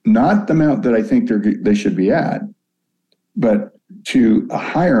not the amount that I think they should be at, but to a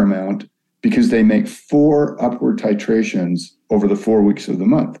higher amount, because they make 4 upward titrations over the 4 weeks of the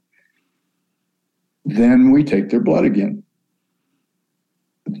month. Then we take their blood again.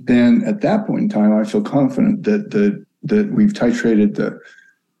 Then at that point in time, I feel confident that we've titrated the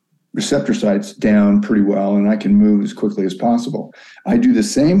receptor sites down pretty well, and I can move as quickly as possible. I do the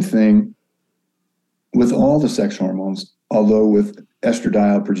same thing with all the sex hormones, although with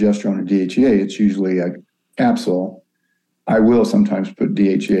estradiol, progesterone, and DHEA, it's usually a capsule. I will sometimes put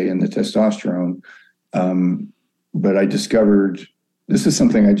DHEA in the testosterone, but I discovered, this is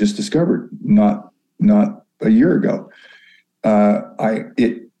something I just discovered not a year ago.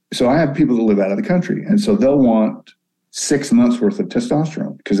 So I have people that live out of the country, and so they'll want 6 months worth of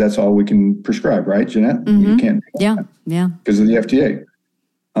testosterone because that's all we can prescribe, right, Jeanette? Mm-hmm. You can't. Yeah. Because of the FDA.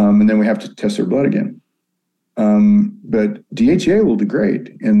 And then we have to test their blood again. But DHEA will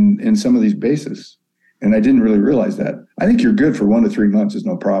degrade in some of these bases. And I didn't really realize that. I think you're good for 1 to 3 months is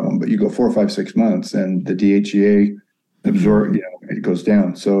no problem, but you go 4, 5, 6 months and the DHEA it goes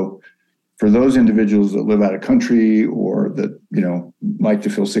down. So for those individuals that live out of country or that, like to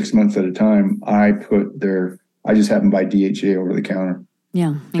fill 6 months at a time, I just have them buy DHEA over the counter.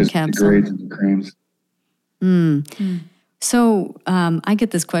 Yeah, in capsules. The grades and the creams. So I get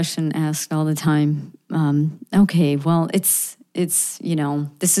this question asked all the time. Okay, well, it's this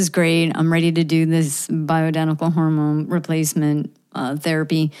is great. I'm ready to do this bioidentical hormone replacement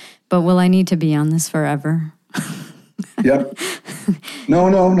therapy, but will I need to be on this forever? Yep. No,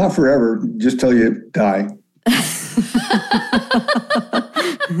 not forever. Just till you die.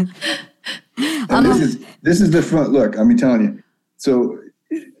 This is the front. Look, I'm telling you. So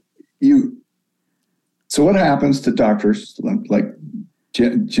So what happens to doctors like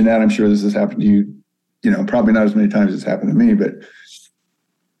Jeanette? I'm sure this has happened to you. Probably not as many times as it's happened to me, but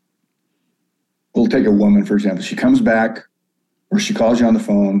we'll take a woman, for example. She comes back or she calls you on the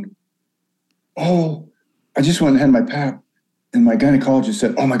phone. Oh, I just went and had my pap. And my gynecologist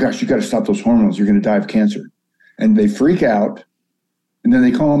said, oh my gosh, you got to stop those hormones. You're going to die of cancer. And they freak out. And then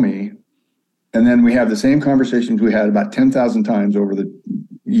they call me. And then we have the same conversations we had about 10,000 times over the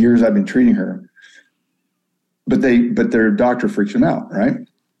years I've been treating her. But their doctor freaks them out, right?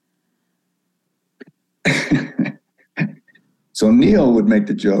 So Neil would make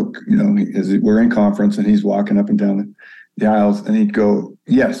the joke, as we're in conference and he's walking up and down the aisles, and he'd go,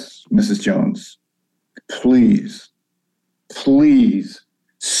 yes, Mrs. Jones, please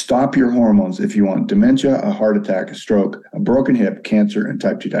stop your hormones if you want dementia, a heart attack, a stroke, a broken hip, cancer, and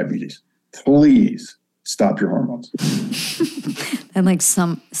type 2 diabetes. Please stop your hormones.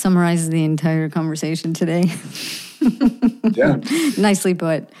 That summarizes the entire conversation today. Yeah. Nicely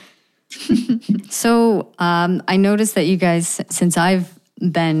put. So I noticed that you guys, since I've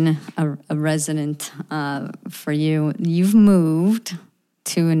been a resident for you, you've moved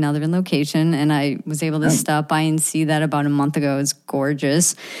to another location, and I was able to stop by and see that about a month ago. It's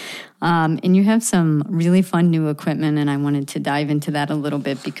gorgeous. And you have some really fun new equipment, and I wanted to dive into that a little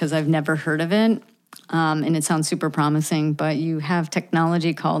bit because I've never heard of it. And it sounds super promising, but you have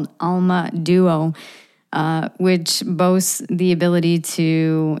technology called Alma Duo, which boasts the ability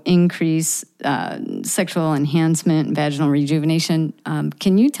to increase sexual enhancement, vaginal rejuvenation.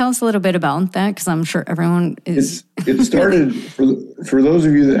 Can you tell us a little bit about that? Because I'm sure everyone is... It started, for those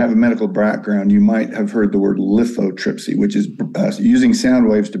of you that have a medical background, you might have heard the word lithotripsy, which is using sound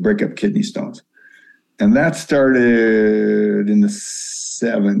waves to break up kidney stones. And that started in the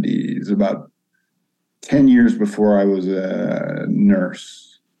 70s, about 10 years before I was a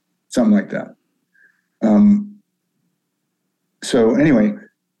nurse, something like that. So anyway,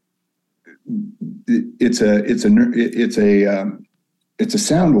 it's a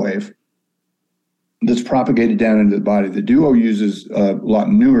sound wave that's propagated down into the body. The Duo uses a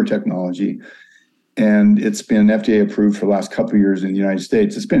lot newer technology, and it's been FDA approved for the last couple of years in the United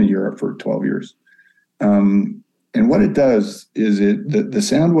States. It's been in Europe for 12 years. And what it does is the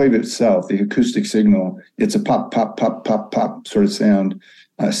sound wave itself, the acoustic signal, it's a pop, pop, pop, pop, pop sort of sound,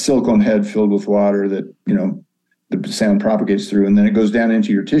 a silicone head filled with water that, the sound propagates through, and then it goes down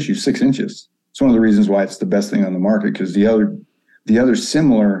into your tissue 6 inches. It's one of the reasons why it's the best thing on the market, because the other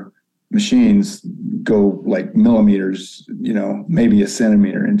similar machines go like millimeters, maybe a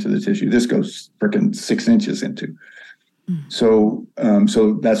centimeter into the tissue. This goes freaking 6 inches into. So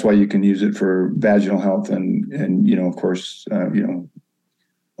that's why you can use it for vaginal health and of course,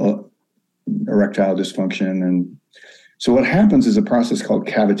 erectile dysfunction. And so what happens is a process called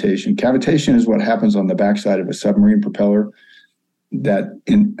cavitation. Cavitation is what happens on the backside of a submarine propeller, that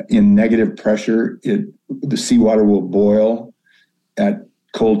in negative pressure, the seawater will boil at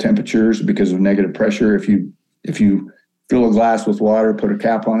cold temperatures because of negative pressure. If you fill a glass with water, put a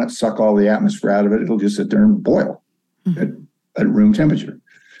cap on it, suck all the atmosphere out of it, it'll just sit there and boil at room temperature.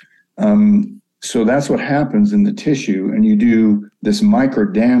 So that's what happens in the tissue, and you do this micro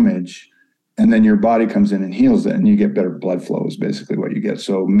damage, and then your body comes in and heals it, and you get better blood flow is basically what you get.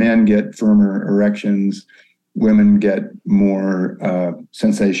 So men get firmer erections, women get more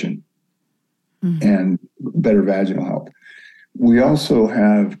sensation and better vaginal health. We also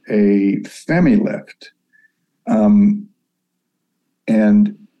have a FemiLift, and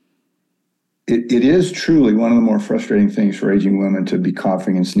it is truly one of the more frustrating things for aging women to be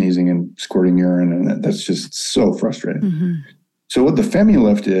coughing and sneezing and squirting urine, and that's just so frustrating. Mm-hmm. So what the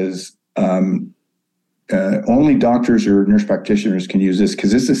FemiLift is, only doctors or nurse practitioners can use this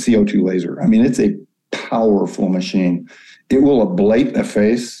because it's a CO2 laser. I mean, it's a powerful machine. It will ablate a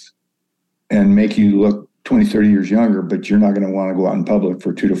face and make you look 20, 30 years younger, but you're not going to want to go out in public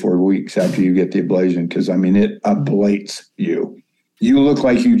for 2 to 4 weeks after you get the ablation because, it ablates you. You look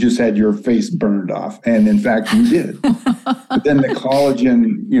like you just had your face burned off. And in fact, you did. But then the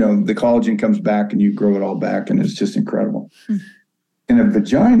collagen comes back and you grow it all back, and it's just incredible. In a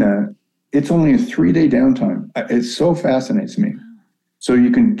vagina, it's only a 3-day downtime. It so fascinates me. So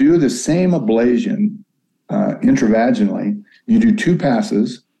you can do the same ablation intravaginally. You do 2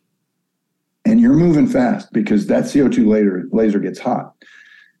 passes, and you're moving fast because that CO2 laser gets hot.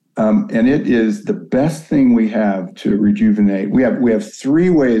 And it is the best thing we have to rejuvenate. We have 3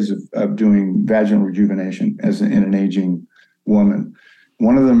 ways of doing vaginal rejuvenation in an aging woman.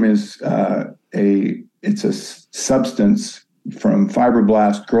 One of them is it's a substance from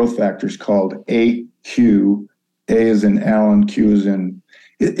fibroblast growth factors called AQ. A is in Alan, Q is in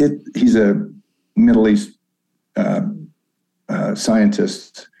he's a Middle East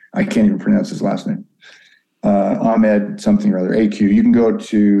scientist. I can't even pronounce his last name. Ahmed something or other, AQ. You can go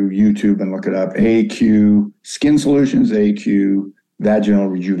to YouTube and look it up. AQ Skin Solutions, AQ Vaginal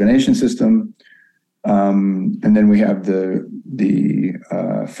Rejuvenation System. And then we have the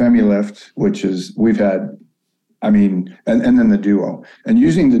FemiLift, which is, we've had, and then the Duo. And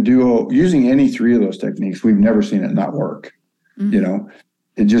using the Duo, using any three of those techniques, we've never seen it not work. Mm-hmm.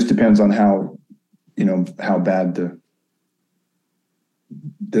 It just depends on how bad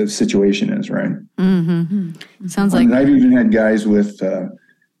the situation is, right? Mm-hmm. Sounds like... I've even had guys with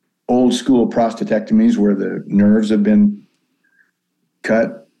old school prostatectomies where the nerves have been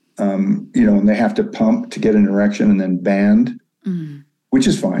cut, and they have to pump to get an erection and then band, which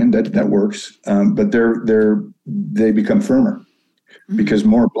is fine. That works. But they become firmer because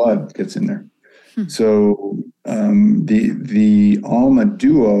more blood gets in there. So the Alma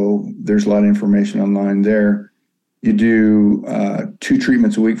Duo, there's a lot of information online there. You do 2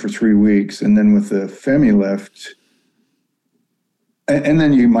 treatments a week for 3 weeks, and then with the FemiLift, and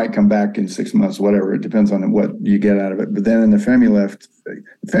then you might come back in 6 months, whatever. It depends on what you get out of it. But then in the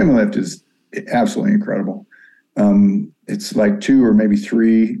FemiLift is absolutely incredible. It's like 2 or maybe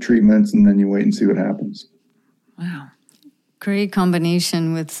 3 treatments, and then you wait and see what happens. Wow. Great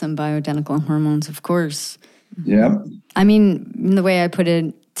combination with some bioidentical hormones, of course. Yeah. The way I put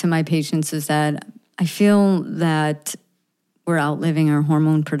it to my patients is that I feel that we're outliving our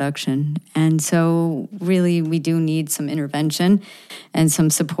hormone production. And so really we do need some intervention and some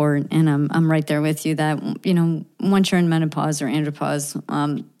support. And I'm right there with you that, once you're in menopause or andropause,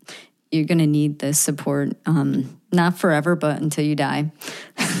 you're going to need this support, not forever, but until you die.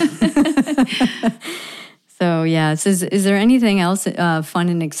 So, yeah. So is there anything else fun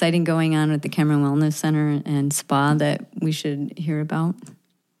and exciting going on at the Cameron Wellness Center and Spa that we should hear about?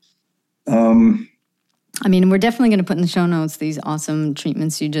 We're definitely going to put in the show notes these awesome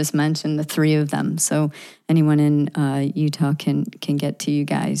treatments you just mentioned, the 3 of them. So anyone in Utah can get to you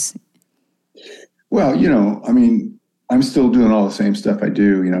guys. Well, I'm still doing all the same stuff I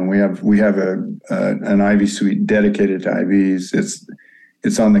do. We have an IV suite dedicated to IVs.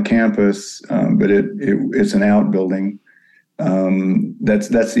 It's on the campus, but it's an outbuilding. That's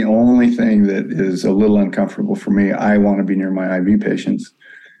the only thing that is a little uncomfortable for me. I want to be near my IV patients.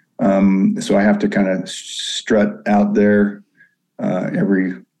 So I have to kind of strut out there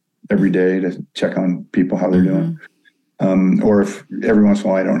every day to check on people, how they're doing. Or if every once in a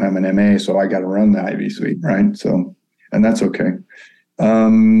while I don't have an MA, so I got to run the IV suite, right? So, and that's okay.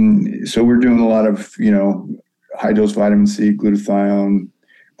 So we're doing a lot of, high dose vitamin C, glutathione,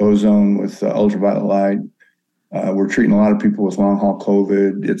 ozone with ultraviolet light. We're treating a lot of people with long haul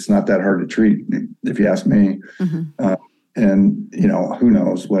COVID. It's not that hard to treat, if you ask me. And, who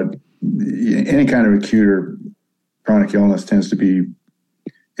knows what any kind of acute or chronic illness tends to be,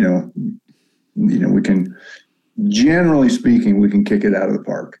 we can, generally speaking, we can kick it out of the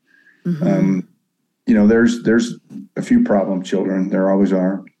park. There's a few problem children. There always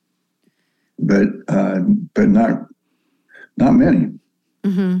are, but not many.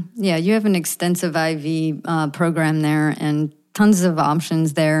 Yeah, you have an extensive IV program there and tons of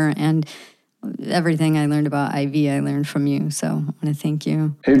options there, and everything I learned about IV, I learned from you. So I want to thank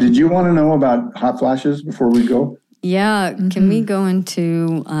you. Hey, did you want to know about hot flashes before we go? Yeah. Can we go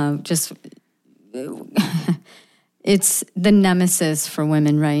into it's the nemesis for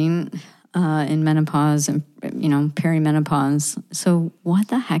women, right? In menopause and, perimenopause. So what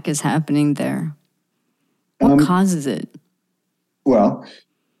the heck is happening there? What causes it? Well,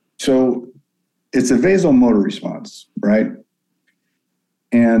 so it's a vasomotor response, right?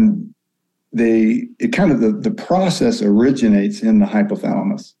 And the process originates in the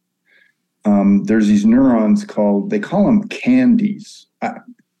hypothalamus. There's these neurons they call them candies. I'm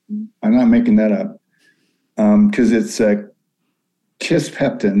not making that up because it's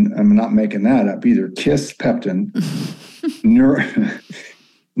kisspeptin. I'm not making that up either. Kisspeptin,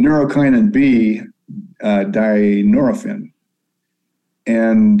 neurokinin B, dinorphin,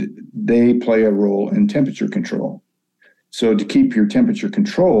 and they play a role in temperature control. So to keep your temperature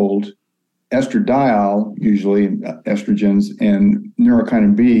controlled, estradiol, usually estrogens, and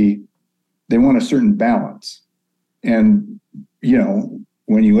neurokinin B, they want a certain balance. And,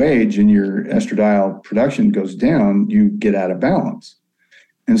 when you age and your estradiol production goes down, you get out of balance.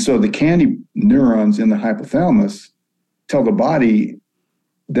 And so the candy neurons in the hypothalamus tell the body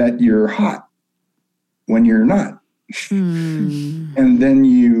that you're hot when you're not. And then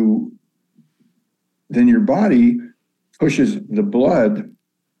your body pushes the blood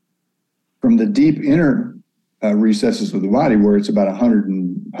from the deep inner recesses of the body, where it's about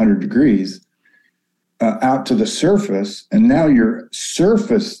 100 degrees, out to the surface, and now your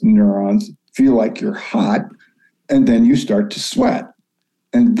surface neurons feel like you're hot, and then you start to sweat.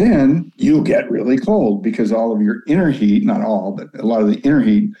 And then you'll get really cold because all of your inner heat, not all, but a lot of the inner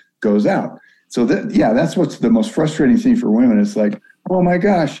heat goes out. So that's what's the most frustrating thing for women. It's like, oh my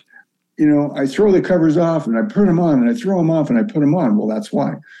gosh, I throw the covers off and I put them on, and I throw them off and I put them on. Well, that's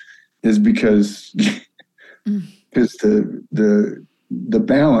why, is because the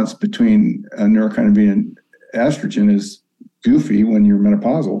balance between neurokinetin and estrogen is goofy when you're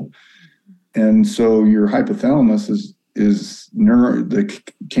menopausal. And so your hypothalamus the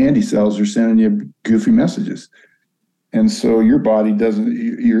candy cells are sending you goofy messages. And so your body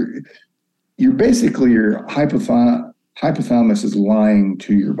you're basically, your hypothalamus is lying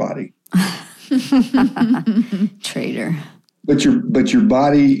to your body. Traitor. But your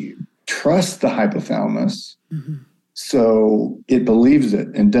body trusts the hypothalamus. Mm-hmm. So it believes it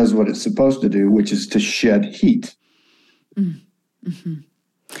and does what it's supposed to do, which is to shed heat. Mm-hmm.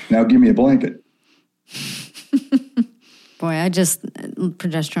 Now give me a blanket. Boy,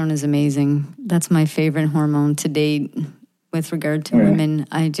 progesterone is amazing. That's my favorite hormone to date with regard to women.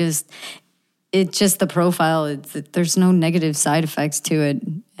 It's just the profile. There's no negative side effects to it.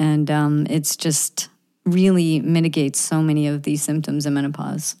 And it's just really mitigates so many of these symptoms of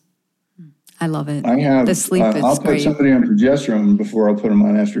menopause. I love it. The sleep is I'll put great. Somebody on progesterone before I'll put them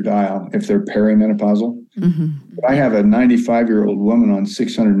on estradiol if they're perimenopausal. Mm-hmm. But I have a 95-year-old woman on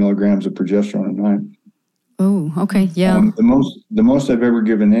 600 milligrams of progesterone a night. Oh, okay, yeah. The most I've ever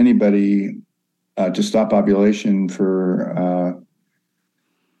given anybody to stop ovulation for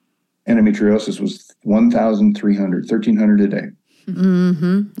endometriosis was 1,300 a day.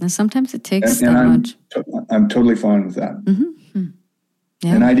 Mm-hmm. And sometimes it takes that much. I'm totally fine with that. Mm-hmm.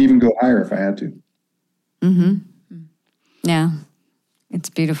 Yeah. And I'd even go higher if I had to. Mm-hmm. Yeah,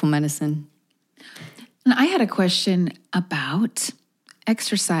 it's beautiful medicine. And I had a question about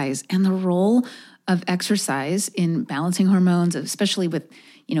exercise and the role of exercise in balancing hormones, especially with,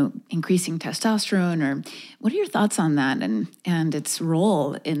 increasing testosterone. Or what are your thoughts on that and its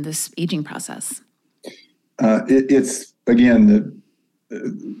role in this aging process? It's, again,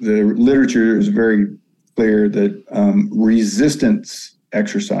 the literature is very clear that resistance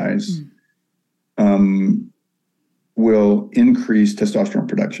exercise will increase testosterone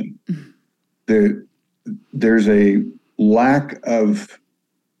production. Mm-hmm.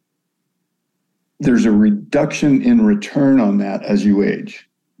 There's a reduction in return on that as you age.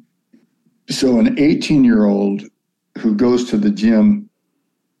 So an 18-year-old who goes to the gym,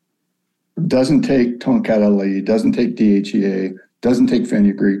 doesn't take Tonkat LE, doesn't take DHEA, doesn't take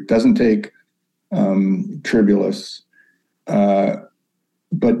fenugreek, doesn't take Tribulus,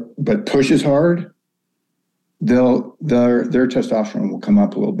 but pushes hard, their testosterone will come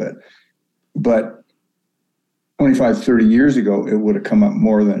up a little bit. But 25, 30 years ago, it would have come up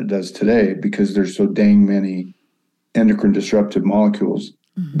more than it does today because there's so dang many endocrine disruptive molecules.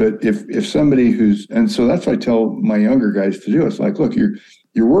 Mm-hmm. But if somebody and so that's what I tell my younger guys to do. It's like, look, you're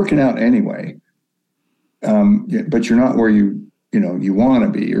working out anyway, but you're not where you want to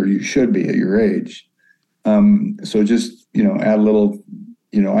be or you should be at your age. So just, add a little,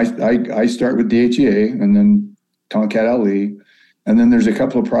 I start with DHEA and then Tonkat LE, and then there's a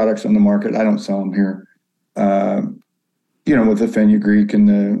couple of products on the market. I don't sell them here. With the fenugreek and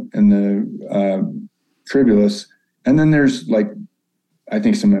the Tribulus. And then there's I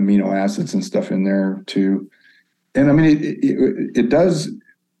think some amino acids and stuff in there too. And I mean, it does,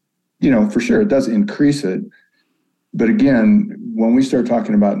 for sure, it does increase it. But again, when we start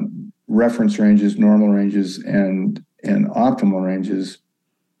talking about reference ranges, normal ranges, and optimal ranges,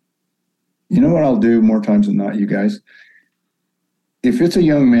 you know what I'll do more times than not, you guys? If it's a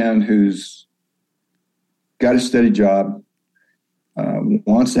young man who's got a steady job,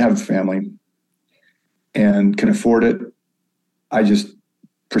 wants to have a family, and can afford it, I just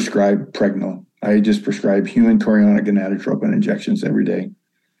prescribe Pregnal. I just prescribe human chorionic gonadotropin injections every day.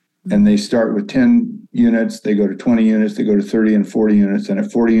 And they start with 10 units, they go to 20 units, they go to 30 and 40 units. And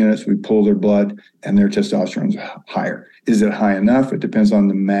at 40 units, we pull their blood and their testosterone's higher. Is it high enough? It depends on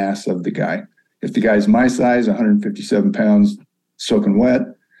the mass of the guy. If the guy's my size, 157 pounds, soaking wet,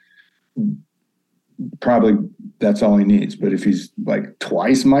 probably that's all he needs. But if he's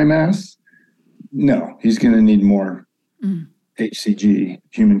twice my mass, no, he's going to need more HCG,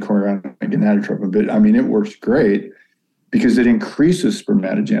 human chorionic gonadotropin. But I mean, it works great because it increases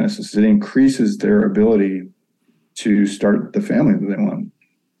spermatogenesis. It increases their ability to start the family that they want.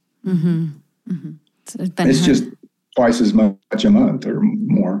 Mm-hmm. Mm-hmm. It's just twice as much a month or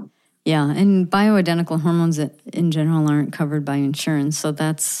more. Yeah, and bioidentical hormones in general aren't covered by insurance, so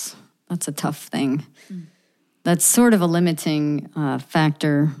that's That's a tough thing. That's sort of a limiting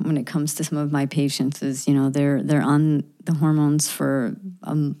factor when it comes to some of my patients is, they're on the hormones for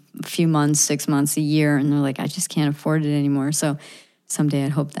a few months, 6 months, a year, and they're like, I just can't afford it anymore. So someday I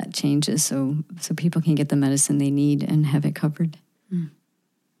hope that changes so people can get the medicine they need and have it covered.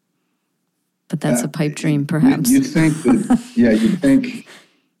 But that's a pipe dream, perhaps. You think that, yeah, you think.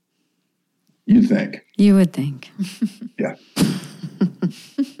 You would think. Yeah.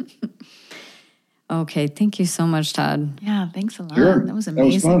 Okay, thank you so much, Todd. Yeah, thanks a lot. Sure. That was amazing.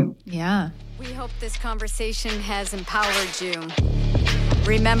 That was fun. Yeah. We hope this conversation has empowered you.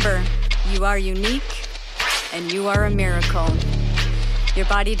 Remember, you are unique and you are a miracle. Your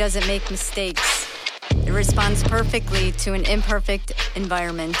body doesn't make mistakes. It responds perfectly to an imperfect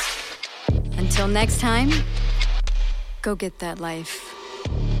environment. Until next time, go get that life.